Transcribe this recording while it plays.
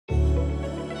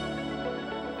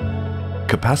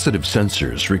Capacitive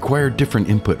sensors require different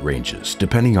input ranges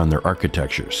depending on their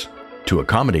architectures. To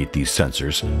accommodate these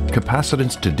sensors,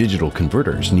 capacitance-to-digital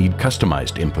converters need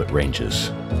customized input ranges.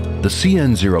 The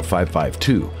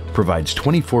CN0552 provides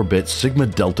 24-bit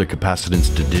sigma-delta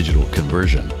capacitance-to-digital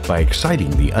conversion by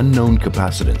exciting the unknown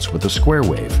capacitance with a square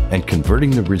wave and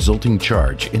converting the resulting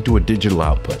charge into a digital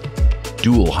output.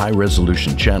 Dual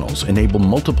high-resolution channels enable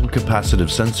multiple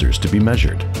capacitive sensors to be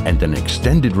measured, and an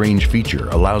extended range feature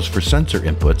allows for sensor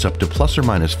inputs up to plus or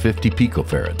minus 50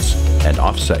 picofarads and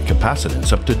offset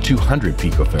capacitance up to 200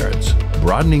 picofarads,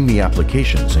 broadening the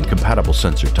applications and compatible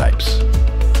sensor types.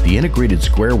 The integrated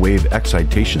square wave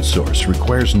excitation source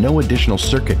requires no additional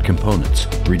circuit components,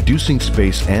 reducing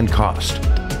space and cost.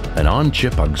 An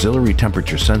on-chip auxiliary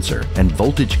temperature sensor and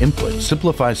voltage input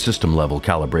simplifies system-level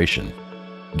calibration.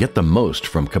 Get the most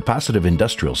from capacitive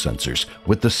industrial sensors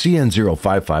with the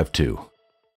CN0552.